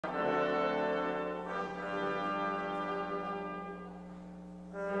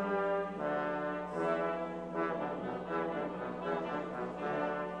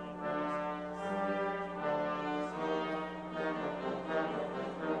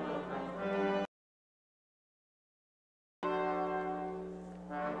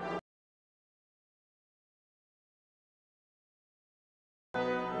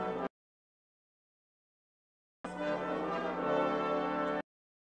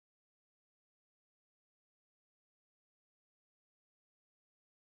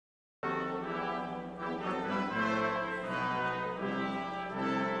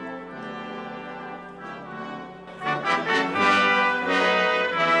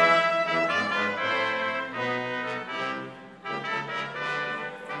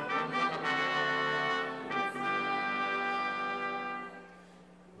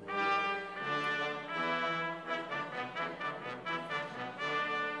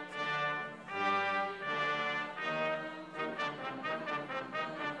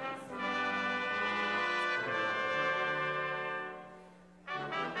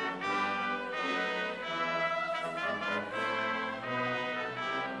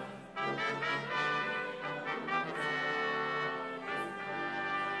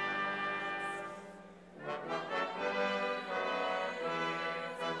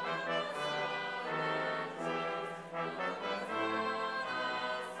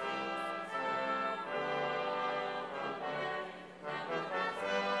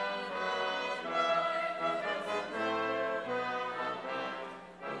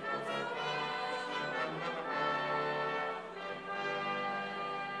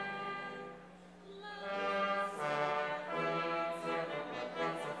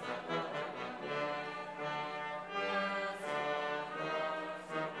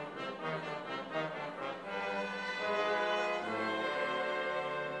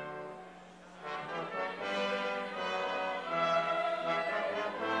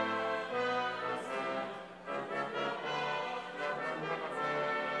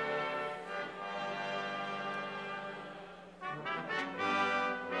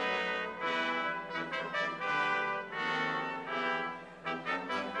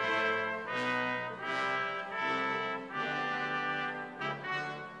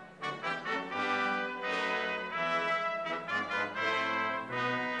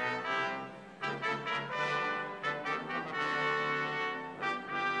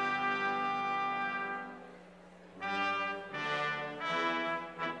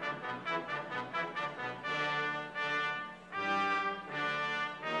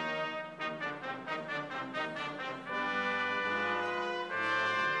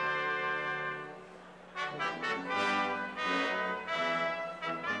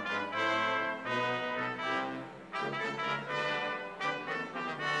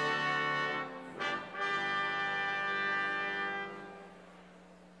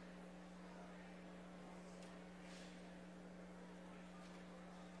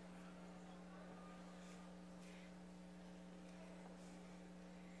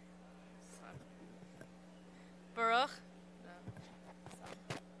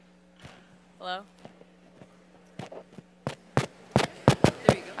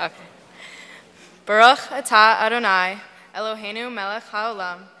Baruch atah Adonai, Eloheinu melech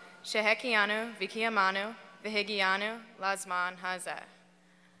haolam, shehekianu v'kiyamanu v'higianu lazman hazeh.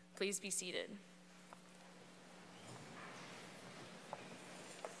 Please be seated.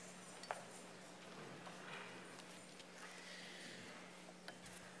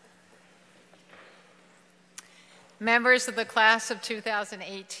 Members of the class of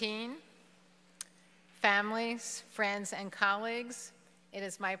 2018, families, friends, and colleagues, it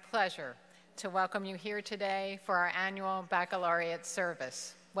is my pleasure to welcome you here today for our annual baccalaureate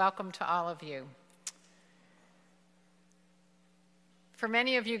service. Welcome to all of you. For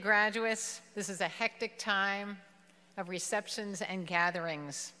many of you graduates, this is a hectic time of receptions and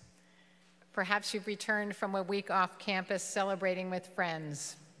gatherings. Perhaps you've returned from a week off campus celebrating with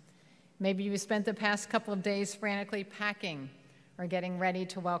friends. Maybe you spent the past couple of days frantically packing or getting ready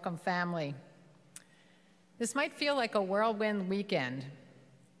to welcome family. This might feel like a whirlwind weekend,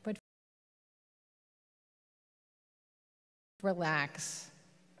 but relax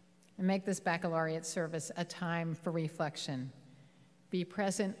and make this baccalaureate service a time for reflection. Be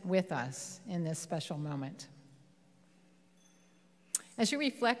present with us in this special moment. As you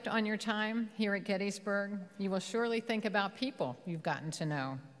reflect on your time here at Gettysburg, you will surely think about people you've gotten to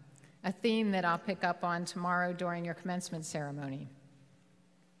know, a theme that I'll pick up on tomorrow during your commencement ceremony.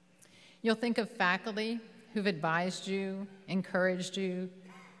 You'll think of faculty who've advised you, encouraged you,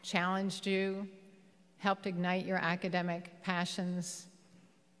 challenged you, helped ignite your academic passions,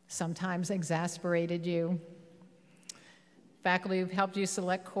 sometimes exasperated you. Faculty who've helped you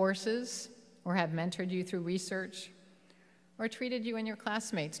select courses or have mentored you through research or treated you and your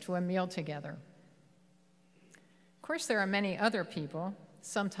classmates to a meal together. Of course, there are many other people,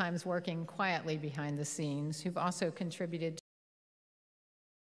 sometimes working quietly behind the scenes, who've also contributed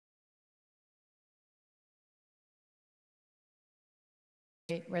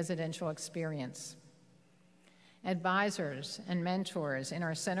to residential experience. Advisors and mentors in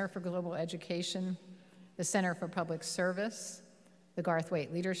our Center for Global Education, the Center for Public Service, the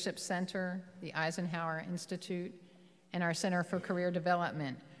Garthwaite Leadership Center, the Eisenhower Institute, and our Center for Career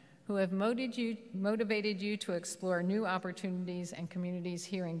Development, who have motivated you to explore new opportunities and communities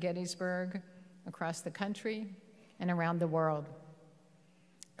here in Gettysburg, across the country, and around the world.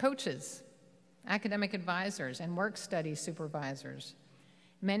 Coaches, academic advisors, and work study supervisors,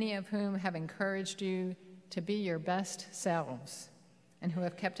 many of whom have encouraged you to be your best selves and who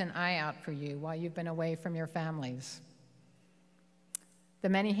have kept an eye out for you while you've been away from your families. The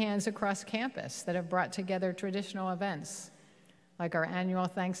many hands across campus that have brought together traditional events like our annual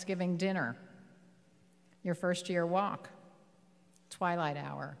Thanksgiving dinner, your first-year walk, twilight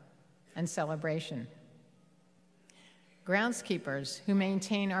hour, and celebration. Groundskeepers who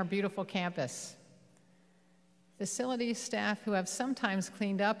maintain our beautiful campus. Facilities staff who have sometimes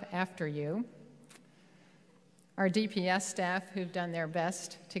cleaned up after you. Our DPS staff who've done their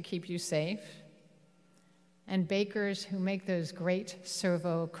best to keep you safe. And bakers who make those great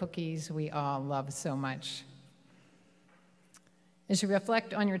servo cookies we all love so much. As you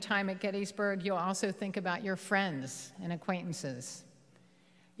reflect on your time at Gettysburg, you'll also think about your friends and acquaintances.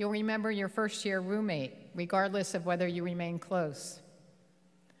 You'll remember your first-year roommate, regardless of whether you remain close.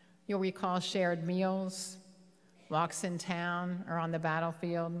 You'll recall shared meals, walks in town or on the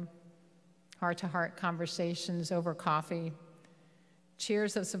battlefield, heart-to-heart conversations over coffee,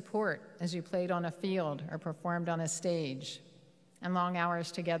 cheers of support as you played on a field or performed on a stage, and long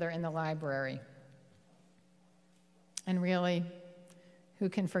hours together in the library. And really, who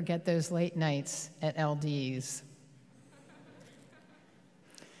can forget those late nights at LD's?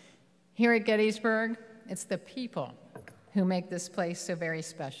 Here at Gettysburg, it's the people who make this place so very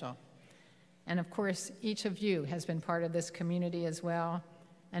special. And of course, each of you has been part of this community as well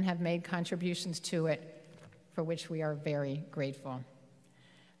and have made contributions to it, for which we are very grateful.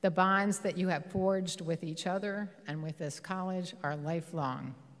 The bonds that you have forged with each other and with this college are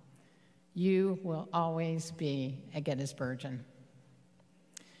lifelong. You will always be a Gettysburgian.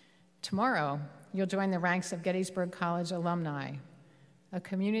 Tomorrow, you'll join the ranks of Gettysburg College alumni, a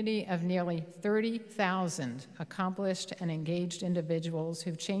community of nearly 30,000 accomplished and engaged individuals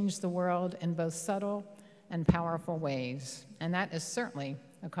who've changed the world in both subtle and powerful ways, and that is certainly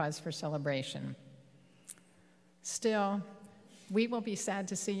a cause for celebration. Still, we will be sad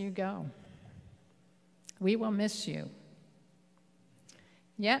to see you go. We will miss you.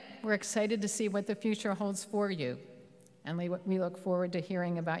 Yet, we're excited to see what the future holds for you, and we look forward to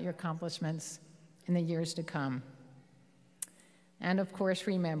hearing about your accomplishments in the years to come. And of course,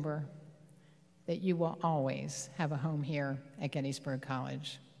 remember that you will always have a home here at Gettysburg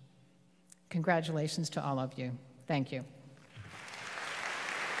College. Congratulations to all of you. Thank you.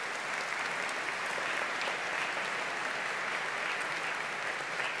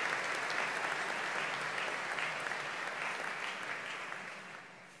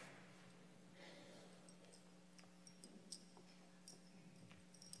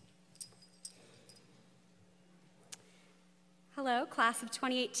 Hello, class of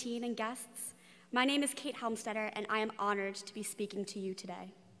 2018 and guests. My name is Kate Helmstetter, and I am honored to be speaking to you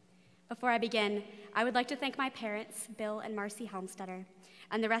today. Before I begin, I would like to thank my parents, Bill and Marcy Helmstetter,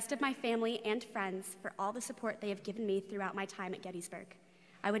 and the rest of my family and friends for all the support they have given me throughout my time at Gettysburg.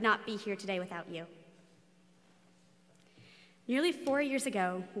 I would not be here today without you. Nearly 4 years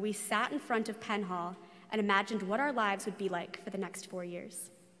ago, we sat in front of Penn Hall and imagined what our lives would be like for the next 4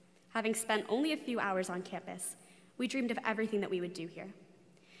 years. Having spent only a few hours on campus, we dreamed of everything that we would do here.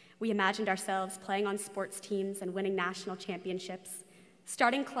 We imagined ourselves playing on sports teams and winning national championships,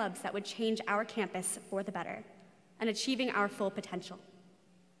 starting clubs that would change our campus for the better, and achieving our full potential.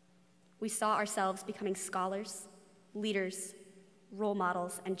 We saw ourselves becoming scholars, leaders, role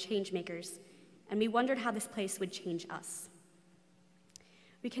models, and change makers, and we wondered how this place would change us.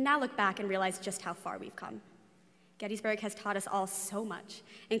 We can now look back and realize just how far we've come. Gettysburg has taught us all so much,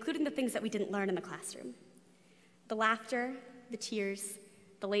 including the things that we didn't learn in the classroom. The laughter, the tears,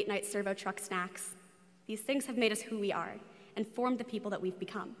 the late-night servo truck snacks, these things have made us who we are and formed the people that we've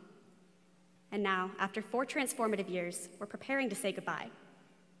become. And now, after 4 transformative years, we're preparing to say goodbye.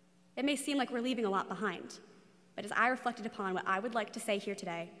 It may seem like we're leaving a lot behind, but as I reflected upon what I would like to say here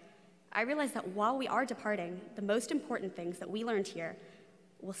today, I realized that while we are departing, the most important things that we learned here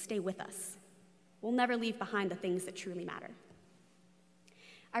will stay with us. We'll never leave behind the things that truly matter.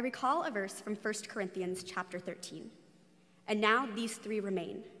 I recall a verse from 1 Corinthians chapter 13. And now these 3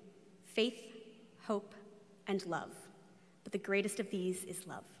 remain: faith, hope, and love. But the greatest of these is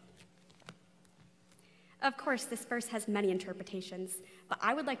love. Of course, this verse has many interpretations, but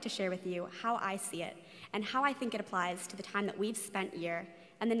I would like to share with you how I see it and how I think it applies to the time that we've spent here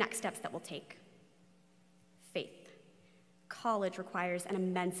and the next steps that we'll take. Faith. College requires an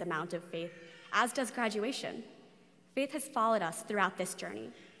immense amount of faith, as does graduation. Faith has followed us throughout this journey.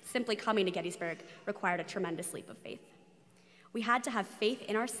 Simply coming to Gettysburg required a tremendous leap of faith. We had to have faith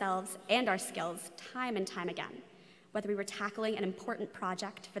in ourselves and our skills time and time again, whether we were tackling an important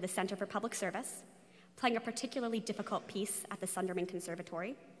project for the Center for Public Service, playing a particularly difficult piece at the Sunderman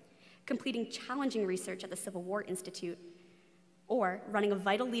Conservatory, completing challenging research at the Civil War Institute, or running a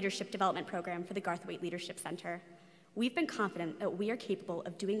vital leadership development program for the Garthwaite Leadership Center. We've been confident that we are capable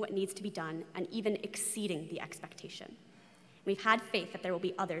of doing what needs to be done and even exceeding the expectation. We've had faith that there will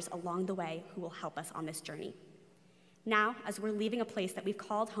be others along the way who will help us on this journey. Now, as we're leaving a place that we've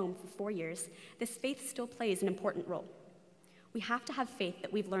called home for 4 years, this faith still plays an important role. We have to have faith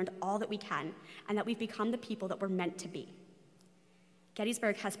that we've learned all that we can and that we've become the people that we're meant to be.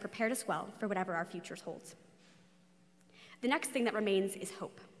 Gettysburg has prepared us well for whatever our futures holds. The next thing that remains is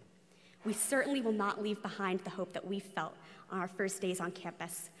hope. We certainly will not leave behind the hope that we felt on our first days on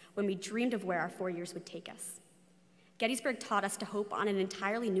campus when we dreamed of where our 4 years would take us. Gettysburg taught us to hope on an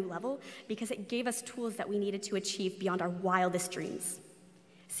entirely new level because it gave us tools that we needed to achieve beyond our wildest dreams.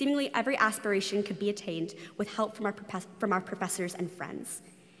 Seemingly every aspiration could be attained with help from our professors and friends.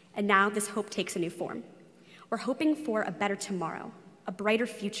 And now this hope takes a new form. We're hoping for a better tomorrow, a brighter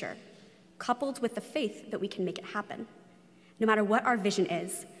future, coupled with the faith that we can make it happen. No matter what our vision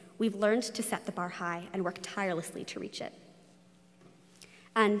is, we've learned to set the bar high and work tirelessly to reach it.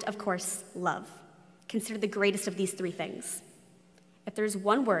 And, of course, love. Consider the greatest of these 3 things. If there's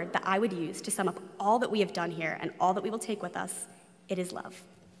one word that I would use to sum up all that we have done here and all that we will take with us, it is love.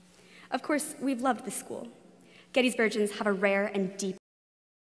 Of course, we've loved this school. Gettysburgians have a rare and deep.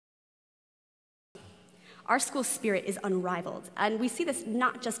 Our school spirit is unrivaled, and we see this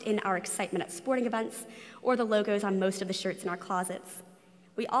not just in our excitement at sporting events or the logos on most of the shirts in our closets.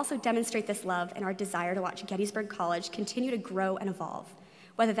 We also demonstrate this love in our desire to watch Gettysburg College continue to grow and evolve,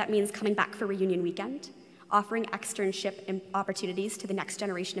 whether that means coming back for reunion weekend, offering externship opportunities to the next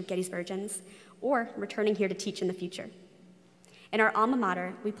generation of Gettysburgians, or returning here to teach in the future. In our alma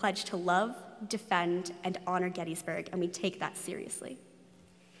mater, we pledge to love, defend, and honor Gettysburg, and we take that seriously.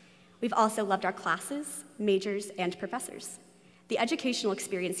 We've also loved our classes, majors, and professors. The educational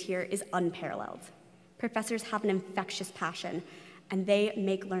experience here is unparalleled. Professors have an infectious passion, and they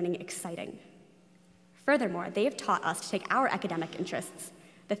make learning exciting. Furthermore, they have taught us to take our academic interests,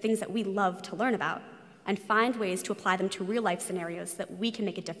 the things that we love to learn about, and find ways to apply them to real-life scenarios so that we can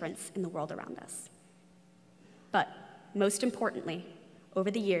make a difference in the world around us. But most importantly,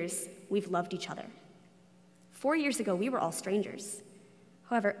 over the years, we've loved each other. 4 years ago, we were all strangers.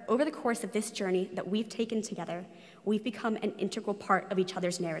 However, over the course of this journey that we've taken together, we've become an integral part of each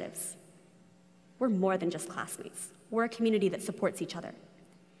other's narratives. We're more than just classmates. We're a community that supports each other.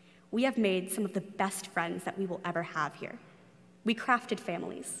 We have made some of the best friends that we will ever have here. We crafted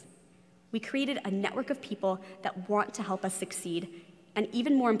families. We created a network of people that want to help us succeed, and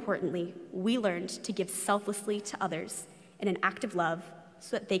even more importantly, we learned to give selflessly to others in an act of love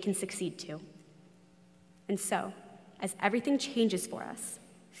so that they can succeed too. And so, as everything changes for us,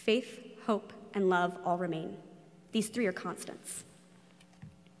 faith, hope, and love all remain. These three are constants.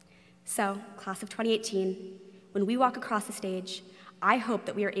 So, class of 2018, when we walk across the stage, I hope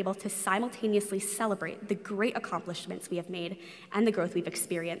that we are able to simultaneously celebrate the great accomplishments we have made and the growth we've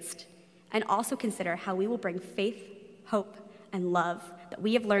experienced, and also consider how we will bring faith, hope, and love that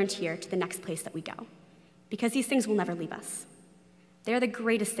we have learned here to the next place that we go. Because these things will never leave us. They are the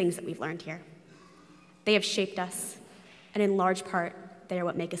greatest things that we've learned here. They have shaped us, and in large part, they are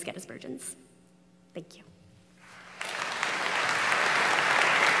what make us Gettysburgians. Thank you.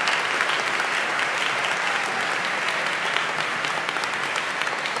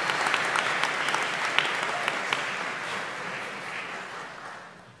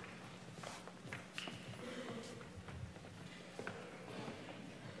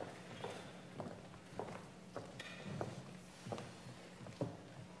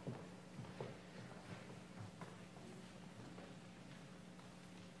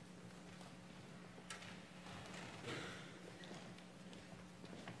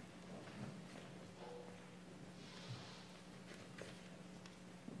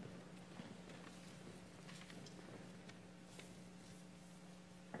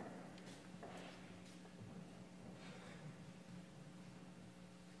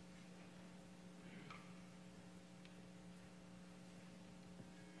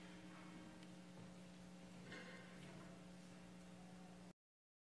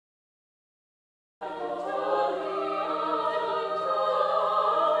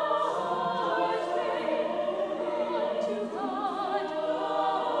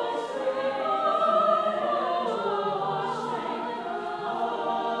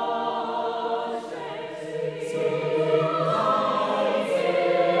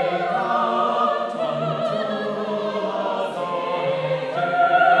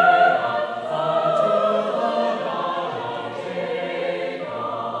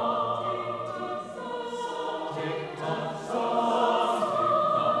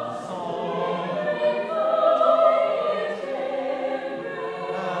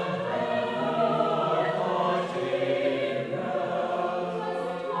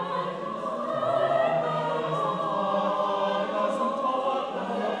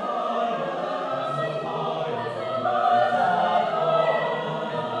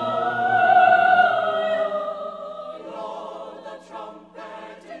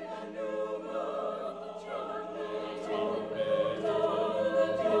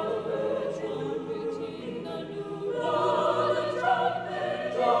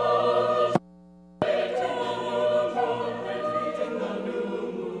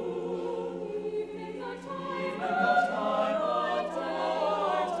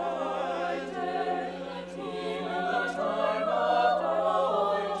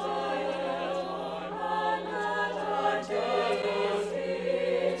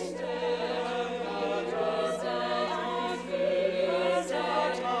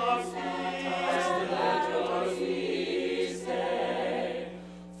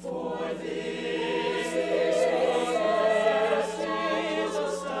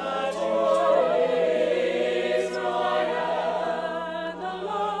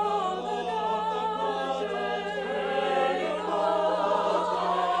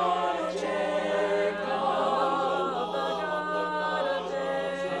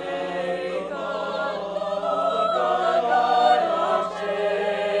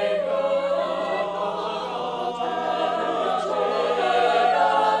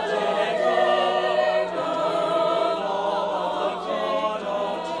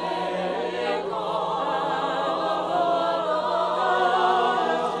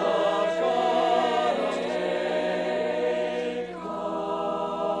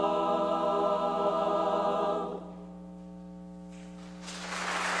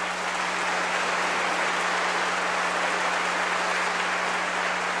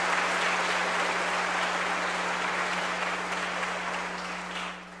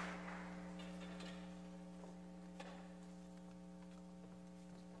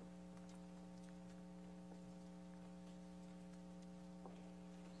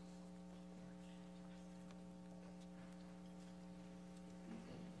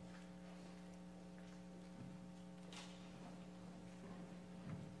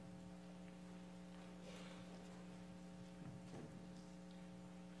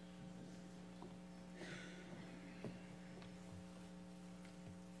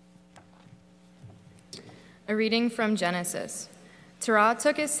 A reading from Genesis. Terah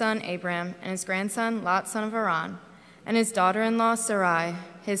took his son Abram and his grandson Lot son of Haran, and his daughter-in-law Sarai,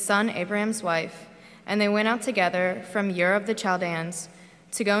 his son Abraham's wife, And they went out together from Ur of the Chaldeans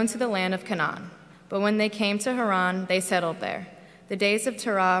to go into the land of Canaan. But when they came to Haran, they settled there. The days of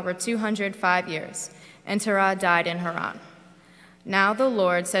Terah were 205 years, and Terah died in Haran. Now the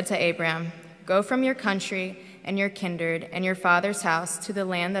Lord said to Abram, "Go from your country and your kindred and your father's house to the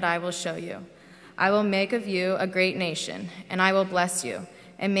land that I will show you. I will make of you a great nation, and I will bless you,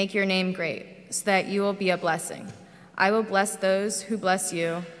 and make your name great, so that you will be a blessing. I will bless those who bless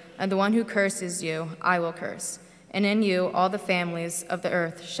you, and the one who curses you I will curse. And in you all the families of the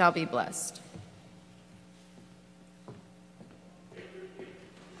earth shall be blessed."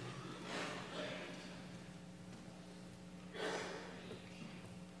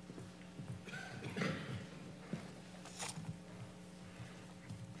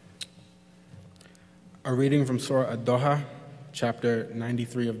 A reading from Surah Ad-Doha, chapter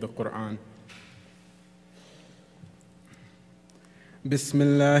 93 of the Quran. بسم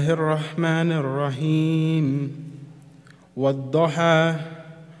الله الرحمن الرحيم والضحى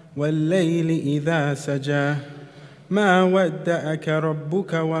والليل إذا سجى ما ودعك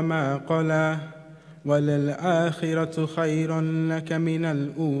ربك وما قلى وللآخرة خير لك من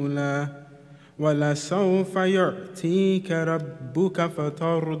الأولى ولسوف يعطيك ربك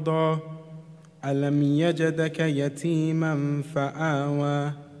فترضى ألم يجدك يتيما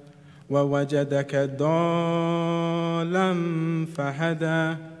فآوى ووجدك ضالا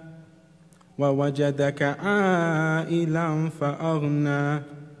فهدى ووجدك عائلا فأغنى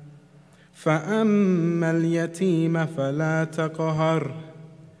فأما اليتيم فلا تقهر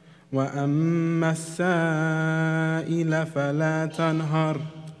وأما السائل فلا تنهر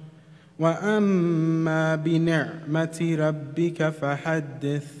وأما بنعمة ربك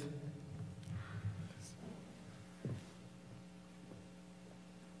فحدث.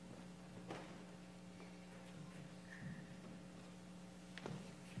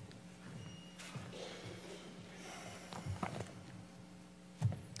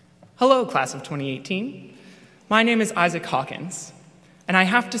 Hello, class of 2018. My name is Isaac Hawkins, and I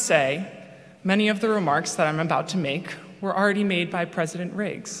have to say, many of the remarks that I'm about to make were already made by President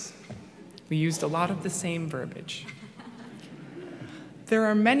Riggs. We used a lot of the same verbiage. There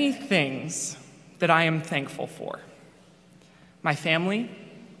are many things that I am thankful for. My family,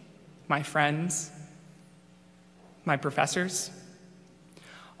 my friends, my professors,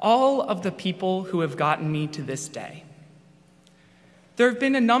 all of the people who have gotten me to this day. There have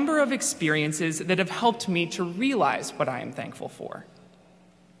been a number of experiences that have helped me to realize what I am thankful for.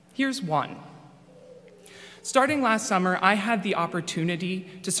 Here's one. Starting last summer, I had the opportunity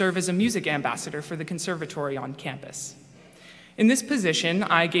to serve as a music ambassador for the conservatory on campus. In this position,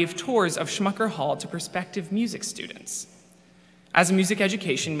 I gave tours of Schmucker Hall to prospective music students. As a music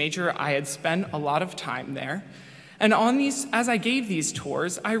education major, I had spent a lot of time there, and as I gave these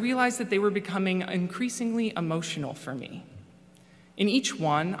tours, I realized that they were becoming increasingly emotional for me. In each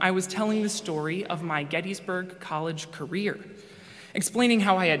one, I was telling the story of my Gettysburg College career, explaining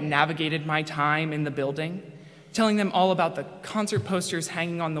how I had navigated my time in the building, telling them all about the concert posters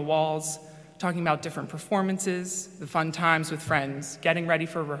hanging on the walls, talking about different performances, the fun times with friends, getting ready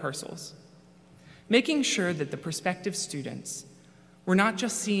for rehearsals, making sure that the prospective students were not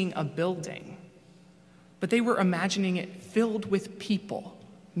just seeing a building, but they were imagining it filled with people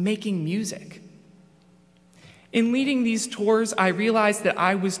making music. In leading these tours, I realized that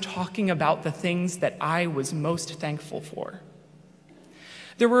I was talking about the things that I was most thankful for.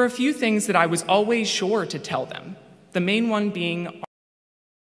 There were a few things that I was always sure to tell them, the main one being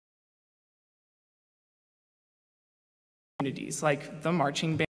communities like the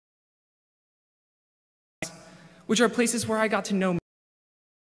marching band, which are places where I got to know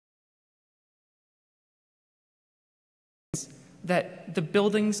that the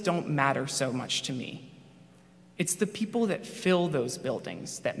buildings don't matter so much to me. It's the people that fill those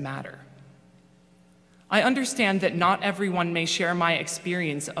buildings that matter. I understand that not everyone may share my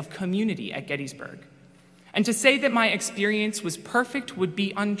experience of community at Gettysburg. And to say that my experience was perfect would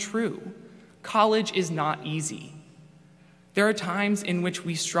be untrue. College is not easy. There are times in which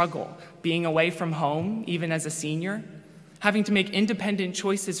we struggle, being away from home, even as a senior, having to make independent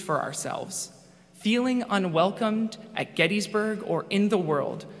choices for ourselves, feeling unwelcomed at Gettysburg or in the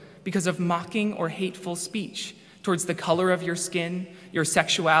world because of mocking or hateful speech towards the color of your skin, your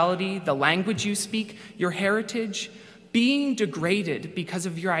sexuality, the language you speak, your heritage. Being degraded because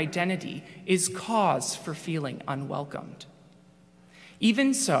of your identity is cause for feeling unwelcomed.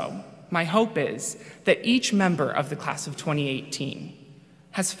 Even so, my hope is that each member of the class of 2018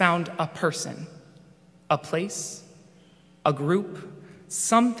 has found a person, a place, a group,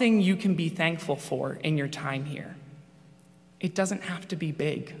 something you can be thankful for in your time here. It doesn't have to be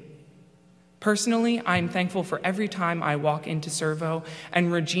big. Personally, I'm thankful for every time I walk into Servo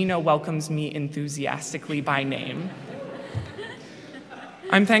and Regina welcomes me enthusiastically by name.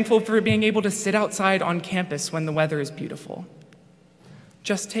 I'm thankful for being able to sit outside on campus when the weather is beautiful.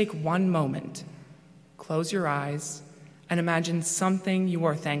 Just take one moment, close your eyes, and imagine something you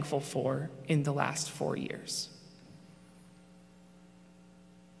are thankful for in the last 4 years.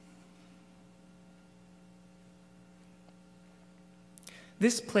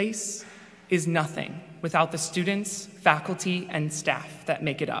 This place is nothing without the students, faculty, and staff that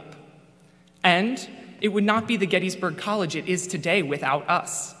make it up. And it would not be the Gettysburg College it is today without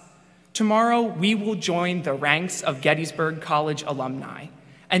us. Tomorrow, we will join the ranks of Gettysburg College alumni,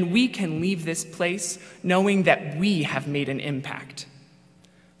 and we can leave this place knowing that we have made an impact.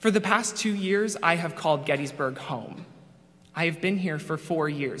 For the past 2 years, I have called Gettysburg home. I have been here for 4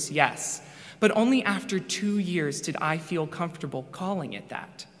 years, yes, but only after 2 years did I feel comfortable calling it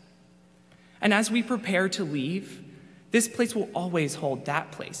that. And as we prepare to leave, this place will always hold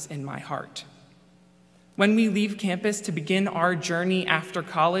that place in my heart. When we leave campus to begin our journey after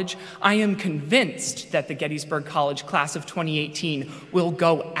college, I am convinced that the Gettysburg College class of 2018 will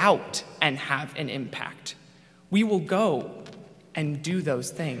go out and have an impact. We will go and do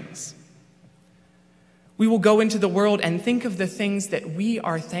those things. We will go into the world and think of the things that we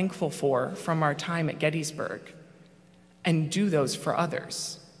are thankful for from our time at Gettysburg and do those for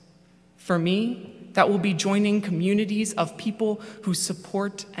others. For me, that will be joining communities of people who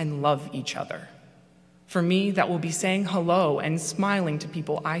support and love each other. For me, that will be saying hello and smiling to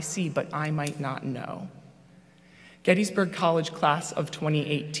people I see but I might not know. Gettysburg College class of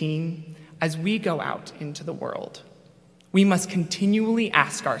 2018, as we go out into the world, we must continually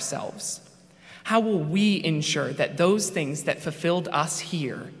ask ourselves, how will we ensure that those things that fulfilled us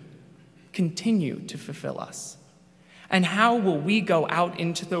here continue to fulfill us? And how will we go out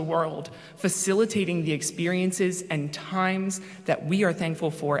into the world facilitating the experiences and times that we are thankful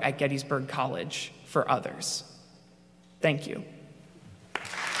for at Gettysburg College for others? Thank you.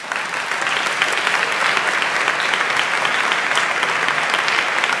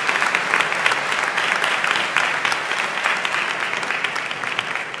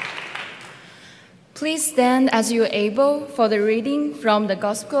 Please stand as you are able for the reading from the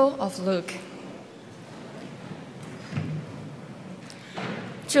Gospel of Luke.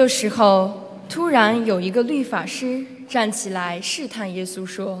 这时候，突然有一个律法师站起来试探耶稣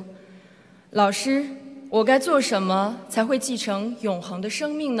说：“老师，我该做什么才会继承永恒的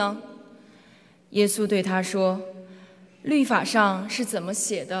生命呢？”耶稣对他说：“律法上是怎么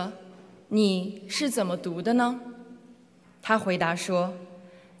写的？你是怎么读的呢？”他回答说：“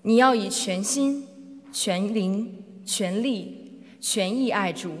你要以全心、全灵、全力、全意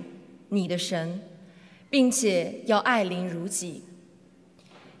爱主，你的神，并且要爱邻如己。”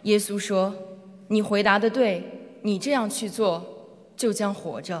耶稣说：“你回答得对，你这样去做，就将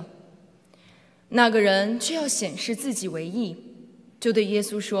活着。”那个人却要显示自己为义，就对耶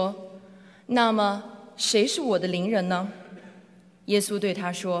稣说：“那么谁是我的邻人呢？”耶稣对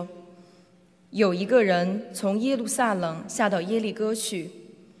他说：“有一个人从耶路撒冷下到耶利哥去，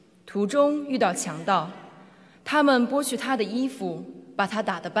途中遇到强盗，他们剥去他的衣服，把他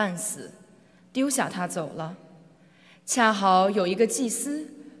打得半死，丢下他走了。恰好有一个祭司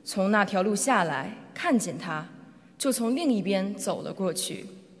从那条路下来，看见他，就从另一边走了过去。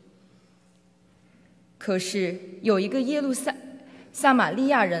可是有一个耶路撒玛利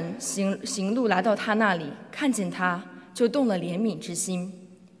亚人行路来到他那里，看见他，就动了怜悯之心，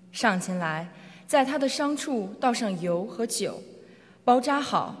上前来，在他的伤处倒上油和酒，包扎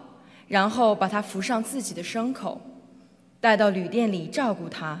好，然后把他扶上自己的牲口，带到旅店里照顾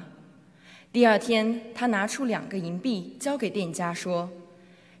他。第二天，他拿出2个银币交给店家，说：“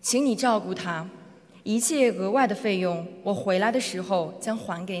请你照顾他，一切额外的费用，我回来的时候将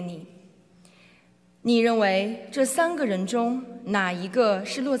还给你。”你认为这3个人中哪一个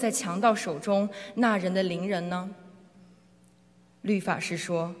是落在强盗手中那人的邻人呢？律法师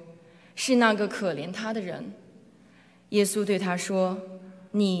说：“是那个可怜他的人。”耶稣对他说：“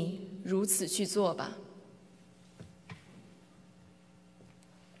你如此去做吧。”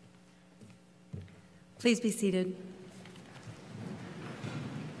 Please be seated.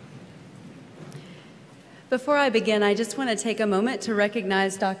 Before I begin, I just want to take a moment to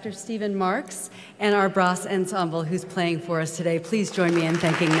recognize Dr. Stephen Marks and our brass ensemble who's playing for us today. Please join me in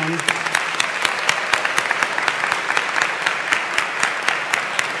thanking them.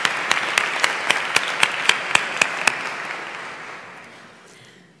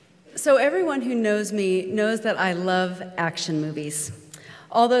 So everyone who knows me knows that I love action movies.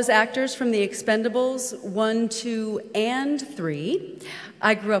 All those actors from the Expendables 1, 2, and 3,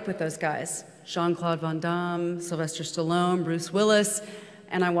 I grew up with those guys. Jean-Claude Van Damme, Sylvester Stallone, Bruce Willis,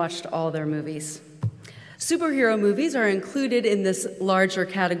 and I watched all their movies. Superhero movies are included in this larger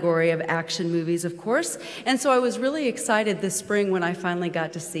category of action movies, of course, and so I was really excited this spring when I finally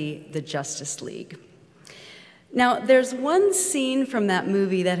got to see the Justice League. Now, there's one scene from that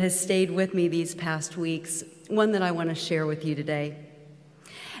movie that has stayed with me these past weeks, one that I want to share with you today.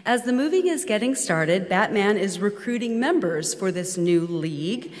 As the movie is getting started, Batman is recruiting members for this new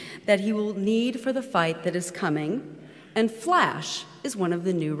league that he will need for the fight that is coming, and Flash is one of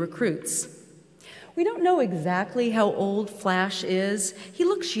the new recruits. We don't know exactly how old Flash is. He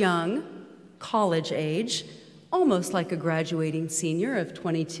looks young, college age, almost like a graduating senior of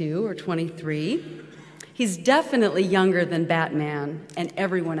 22 or 23. He's definitely younger than Batman and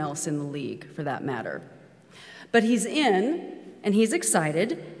everyone else in the league, for that matter. But he's in, and he's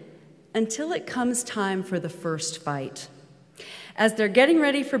excited, until it comes time for the first fight. As they're getting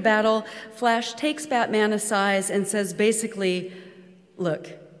ready for battle, Flash takes Batman aside and says basically, "Look,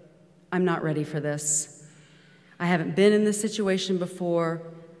 I'm not ready for this. I haven't been in this situation before,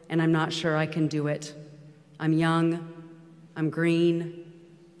 and I'm not sure I can do it. I'm young, I'm green,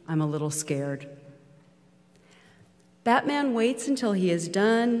 I'm a little scared." Batman waits until he is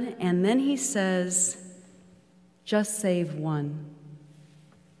done, and then he says, "Just save one.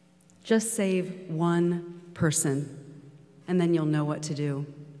 Just save one person, and then you'll know what to do."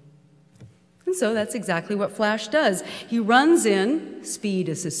 And so that's exactly what Flash does. He runs in, speed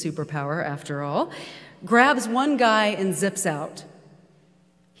is his superpower after all, grabs one guy and zips out.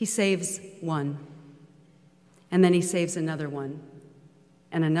 He saves one. And then he saves another one,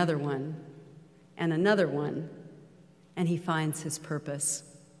 and another one, and another one, and he finds his purpose.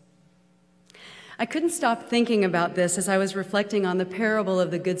 I couldn't stop thinking about this as I was reflecting on the parable of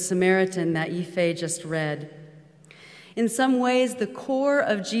the Good Samaritan that Yifei just read. In some ways, the core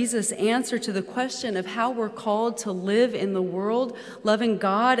of Jesus' answer to the question of how we're called to live in the world, loving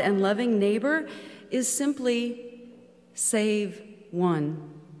God and loving neighbor, is simply save one.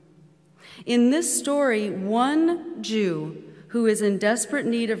 In this story, one Jew who is in desperate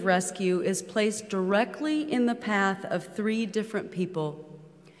need of rescue is placed directly in the path of three different people,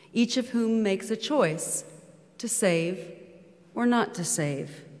 each of whom makes a choice to save or not to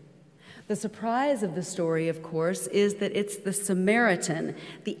save. The surprise of the story, of course, is that it's the Samaritan,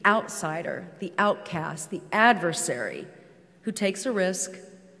 the outsider, the outcast, the adversary, who takes a risk,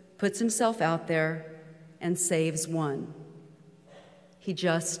 puts himself out there, and saves one. He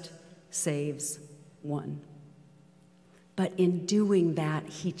just saves one. But in doing that,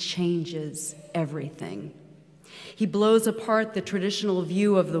 he changes everything. He blows apart the traditional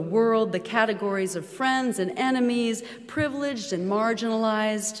view of the world, the categories of friends and enemies, privileged and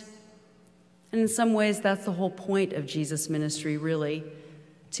marginalized. And in some ways, that's the whole point of Jesus' ministry, really,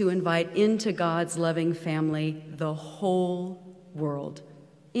 to invite into God's loving family the whole world,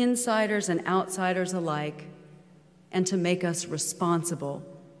 insiders and outsiders alike, and to make us responsible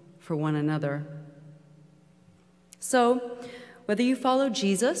for one another. So, whether you follow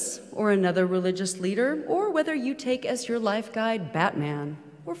Jesus or another religious leader, or whether you take as your life guide Batman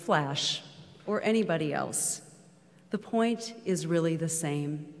or Flash or anybody else, the point is really the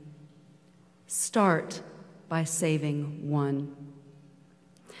same. Start by saving one.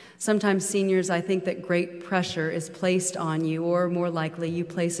 Sometimes, seniors, I think that great pressure is placed on you, or more likely, you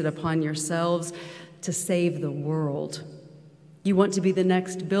place it upon yourselves to save the world. You want to be the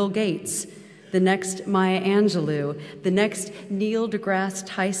next Bill Gates, the next Maya Angelou, the next Neil deGrasse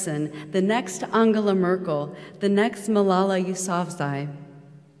Tyson, the next Angela Merkel, the next Malala Yousafzai.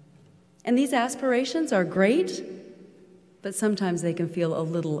 And these aspirations are great, but sometimes they can feel a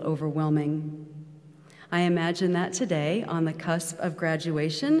little overwhelming. I imagine that today, on the cusp of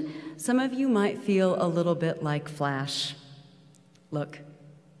graduation, some of you might feel a little bit like Flash. Look,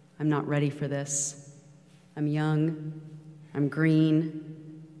 I'm not ready for this. I'm young, I'm green,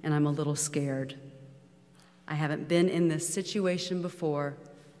 and I'm a little scared. I haven't been in this situation before,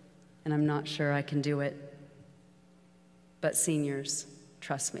 and I'm not sure I can do it. But seniors,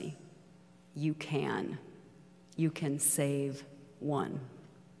 trust me, you can. You can save one.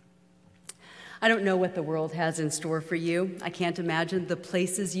 I don't know what the world has in store for you. I can't imagine the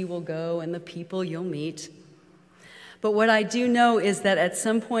places you will go and the people you'll meet. But what I do know is that at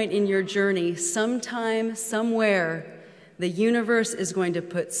some point in your journey, sometime, somewhere, the universe is going to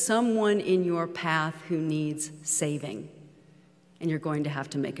put someone in your path who needs saving. And you're going to have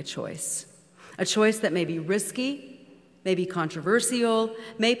to make a choice. A choice that may be risky, may be controversial,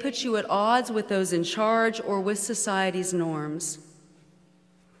 may put you at odds with those in charge or with society's norms.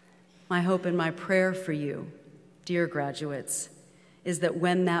 My hope and my prayer for you, dear graduates, is that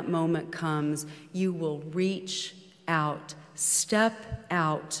when that moment comes, you will reach out, step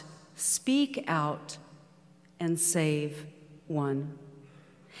out, speak out, and save one.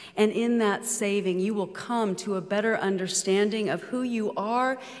 And in that saving, you will come to a better understanding of who you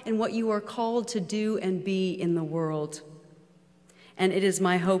are and what you are called to do and be in the world. And it is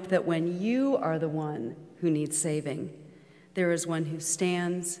my hope that when you are the one who needs saving, there is one who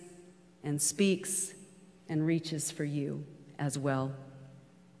stands and speaks and reaches for you as well.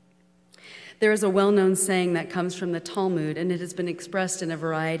 There is a well-known saying that comes from the Talmud, and it has been expressed in a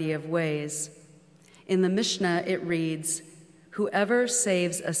variety of ways. In the Mishnah, it reads, "Whoever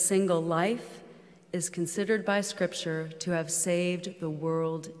saves a single life is considered by Scripture to have saved the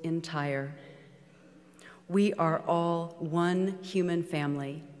world entire." We are all one human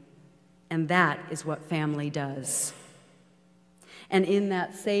family, and that is what family does. And in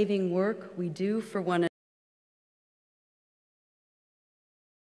that saving work we do for one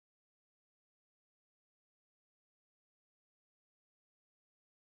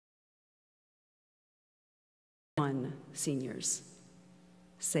one, seniors,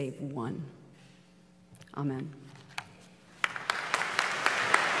 save one. Amen.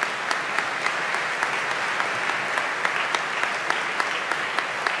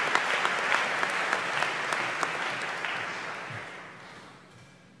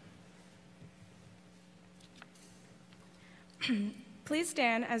 Please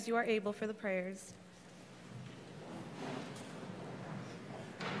stand as you are able for the prayers.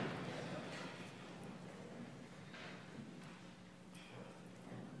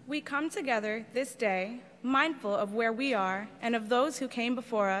 We come together this day, mindful of where we are and of those who came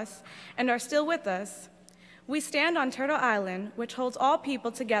before us and are still with us. We stand on Turtle Island, which holds all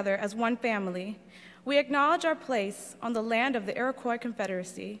people together as one family. We acknowledge our place on the land of the Iroquois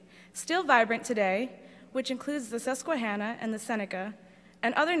Confederacy, still vibrant today, which includes the Susquehanna and the Seneca,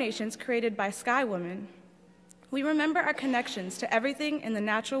 and other nations created by Sky Women. We remember our connections to everything in the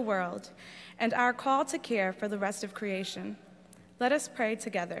natural world and our call to care for the rest of creation. Let us pray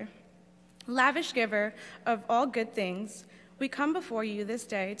together. Lavish giver of all good things, we come before you this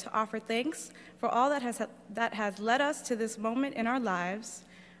day to offer thanks for all that has led us to this moment in our lives.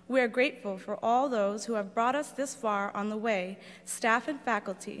 We are grateful for all those who have brought us this far on the way, staff and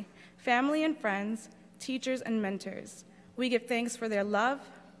faculty, family and friends, teachers and mentors. We give thanks for their love,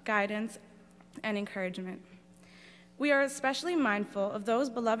 guidance, and encouragement. We are especially mindful of those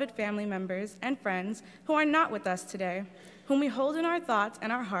beloved family members and friends who are not with us today, whom we hold in our thoughts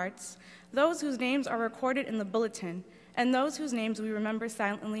and our hearts, those whose names are recorded in the bulletin, and those whose names we remember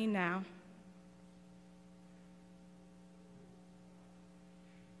silently now.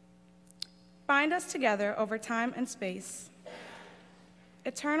 Bind us together over time and space.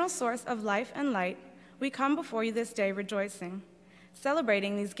 Eternal source of life and light, we come before you this day rejoicing,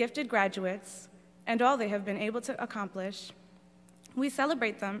 celebrating these gifted graduates and all they have been able to accomplish. We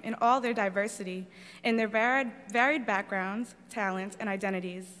celebrate them in all their diversity, in their varied backgrounds, talents, and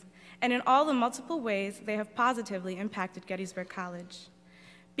identities, and in all the multiple ways they have positively impacted Gettysburg College.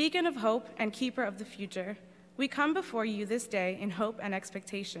 Beacon of hope and keeper of the future, we come before you this day in hope and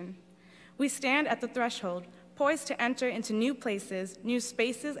expectation. We stand at the threshold, poised to enter into new places, new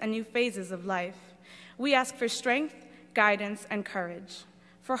spaces, and new phases of life. We ask for strength, guidance, and courage,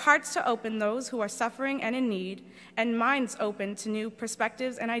 for hearts to open those who are suffering and in need, and minds open to new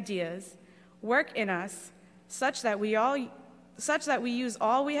perspectives and ideas. Work in us such that we use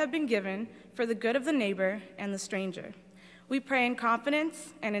all we have been given for the good of the neighbor and the stranger. We pray in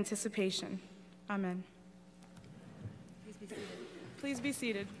confidence and anticipation. Amen. Please be seated. Please be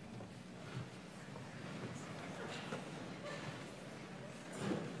seated.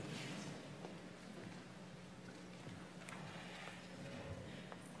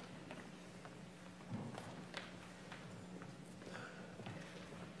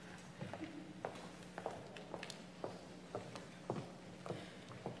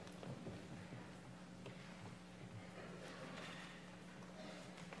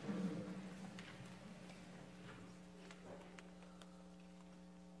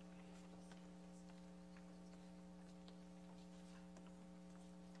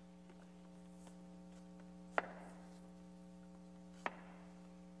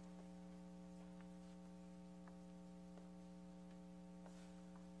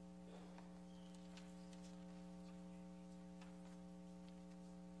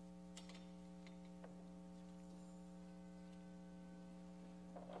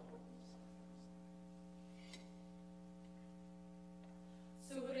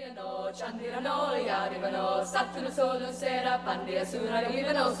 Chandirano, Yarivano, Saturno, Solus, Sera, Pandia,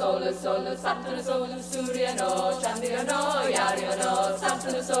 Surarivano, Solus, Solus, Saturno, Solus, Suriano, Chandirano, Yarivano,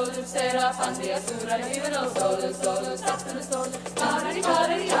 Saturno, Solus, Sera, Pandia, Surarivano, Solus, Solus, Saturno, Solus, Padari,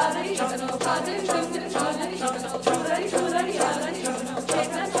 Padari, Padari, Padari, Padari, Padari, Padari, Padari, Padari, Padari,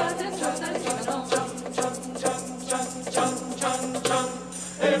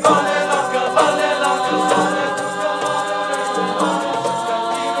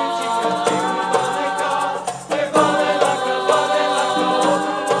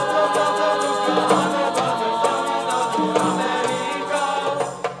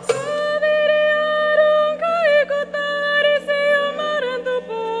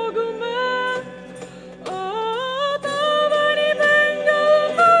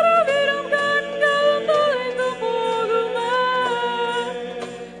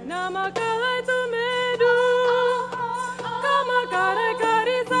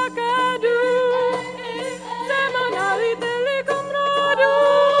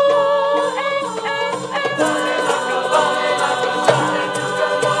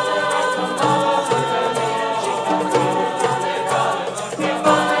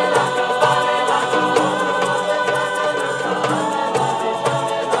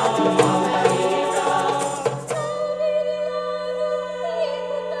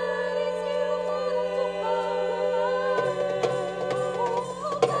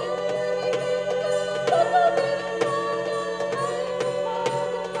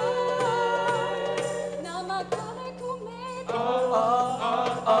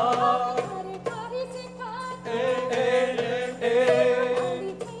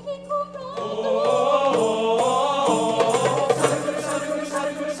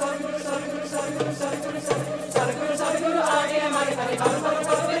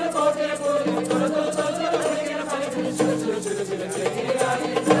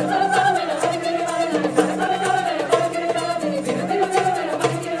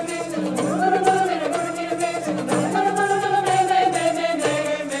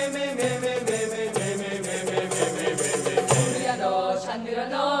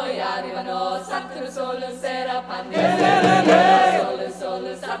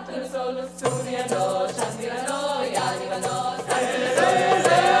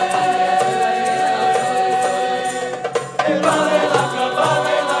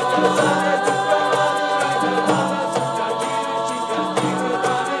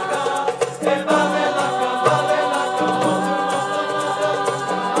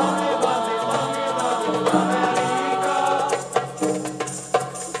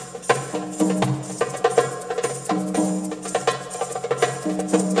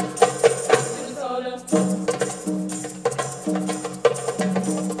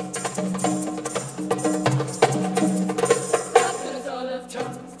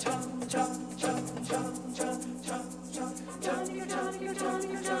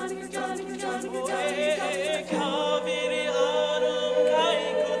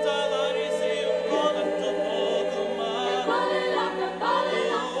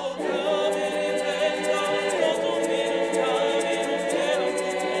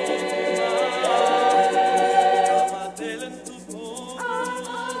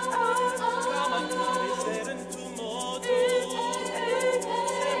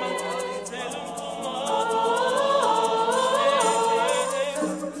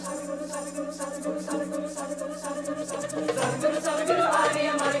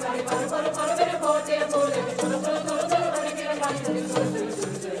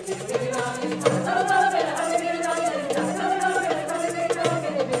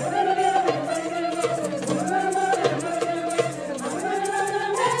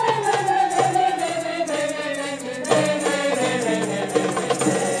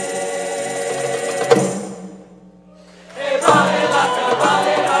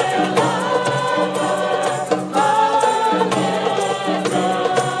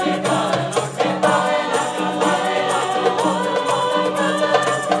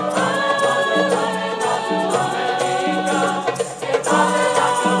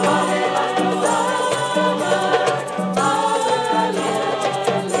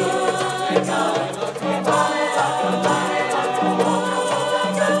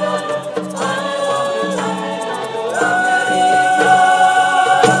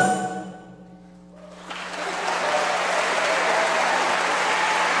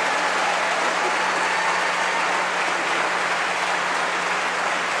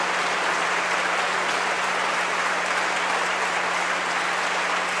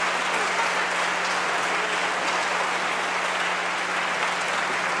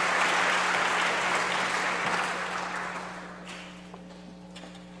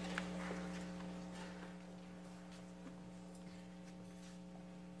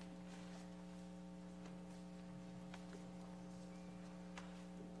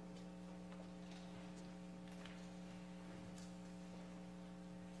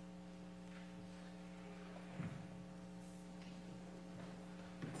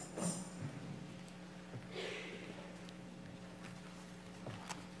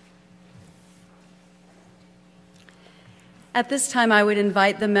 At this time, I would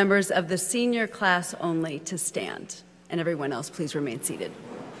invite the members of the senior class only to stand, and everyone else, please remain seated.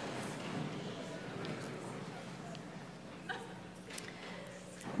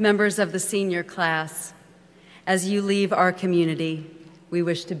 Members of the senior class, as you leave our community, we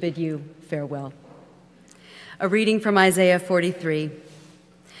wish to bid you farewell. A reading from Isaiah 43.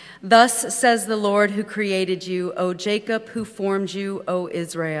 Thus says the Lord who created you, O Jacob, who formed you, O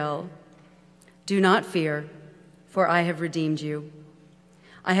Israel. Do not fear, for I have redeemed you.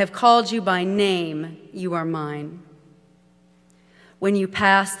 I have called you by name, you are mine. When you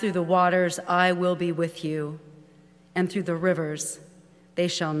pass through the waters, I will be with you, and through the rivers, they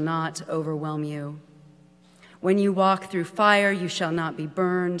shall not overwhelm you. When you walk through fire, you shall not be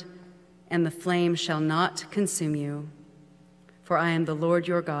burned, and the flame shall not consume you. For I am the Lord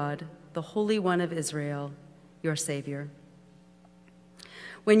your God, the Holy One of Israel, your Savior.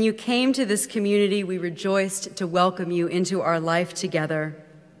 When you came to this community, we rejoiced to welcome you into our life together.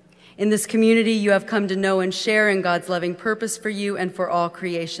 In this community, you have come to know and share in God's loving purpose for you and for all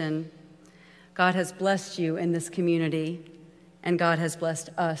creation. God has blessed you in this community, and God has blessed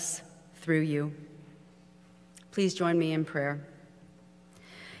us through you. Please join me in prayer.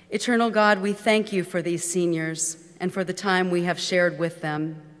 Eternal God, we thank you for these seniors and for the time we have shared with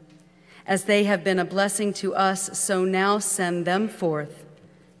them. As they have been a blessing to us, so now send them forth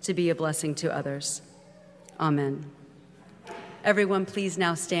to be a blessing to others. Amen. Everyone, please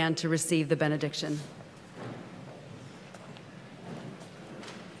now stand to receive the benediction.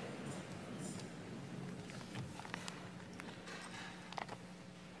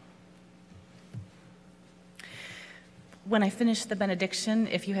 When I finish the benediction,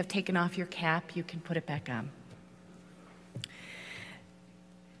 if you have taken off your cap, you can put it back on.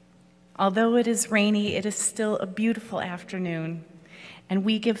 Although it is rainy, it is still a beautiful afternoon, and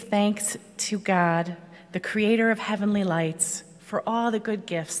we give thanks to God, the creator of heavenly lights, for all the good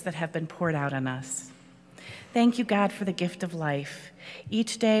gifts that have been poured out on us. Thank you, God, for the gift of life.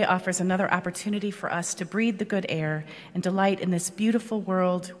 Each day offers another opportunity for us to breathe the good air and delight in this beautiful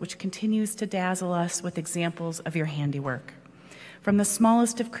world which continues to dazzle us with examples of your handiwork. From the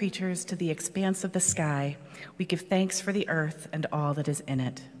smallest of creatures to the expanse of the sky, we give thanks for the earth and all that is in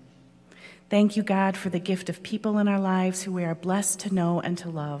it. Thank you, God, for the gift of people in our lives who we are blessed to know and to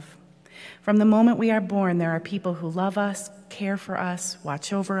love. From the moment we are born, there are people who love us, care for us,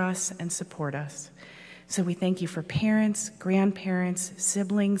 watch over us, and support us. So we thank you for parents, grandparents,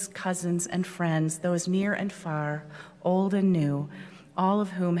 siblings, cousins, and friends, those near and far, old and new, all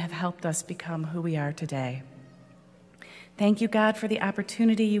of whom have helped us become who we are today. Thank you, God, for the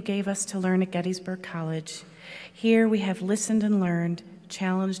opportunity you gave us to learn at Gettysburg College. Here we have listened and learned,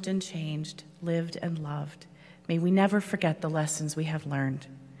 challenged and changed, lived and loved. May we never forget the lessons we have learned.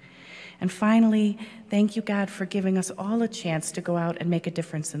 And finally, thank you, God, for giving us all a chance to go out and make a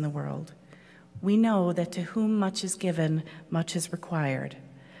difference in the world. We know that to whom much is given, much is required.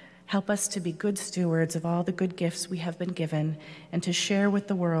 Help us to be good stewards of all the good gifts we have been given and to share with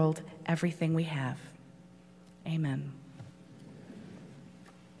the world everything we have. Amen.